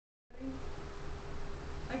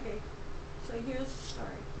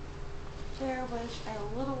there was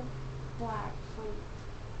a little black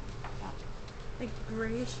a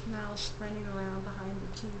grayish mouse running around behind the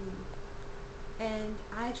TV. And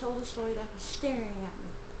I told a story that was staring at me.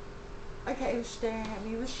 Okay, it was staring at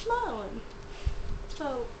me, it was smiling.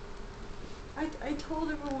 So, I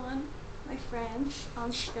told everyone, my friends,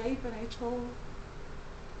 on Skype, and I told,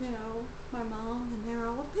 my mom, and they were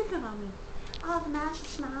all picking on me. Oh, the mouse is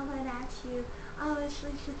smiling at you. Oh, it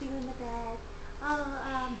sleeps with you in the bed.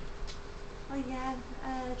 Oh yeah,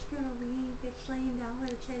 it's gonna leave. It's laying down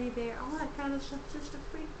with a teddy bear. All that kind of stuff just to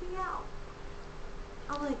freak me out.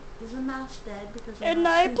 I'm like, is the mouse dead? Because And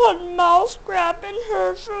I put mouse crap in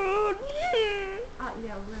her food. Yeah,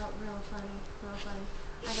 real funny.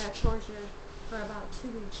 I got tortured for about 2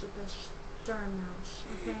 weeks with this darn mouse.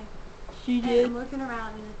 Okay. She And did. I'm looking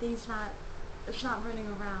around, and the thing's it's not running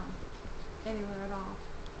around anywhere at all.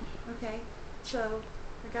 Okay. So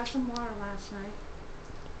I got some water last night,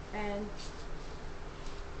 and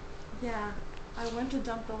yeah, I went to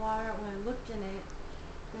dump the water. When I looked in it,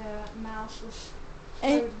 the mouse was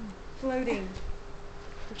floating.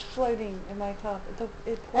 It's floating in my cup.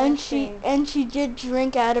 And she did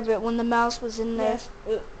drink out of it when the mouse was in there.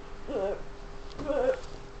 Yes.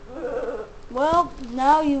 Well,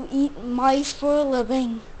 now you eat mice for a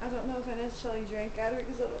living. I don't know if I necessarily drank out of it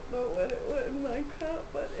because I don't know what it went in my cup,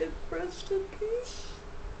 but rest in peace.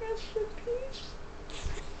 Rest in peace.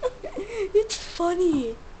 It's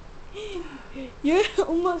funny. You're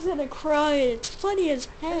almost gonna cry. It's funny as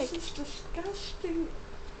heck. This is disgusting.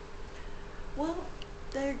 Well,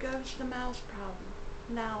 there goes the mouse problem.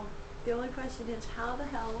 Now, the only question is, how the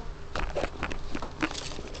hell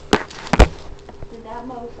did that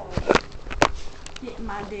mofo get in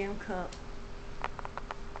my damn cup?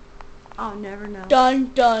 I'll never know.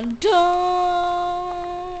 Dun dun dun.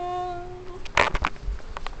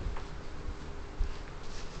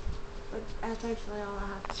 But that's actually all I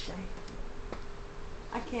have to say.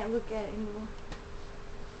 I can't look at it anymore.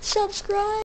 Subscribe.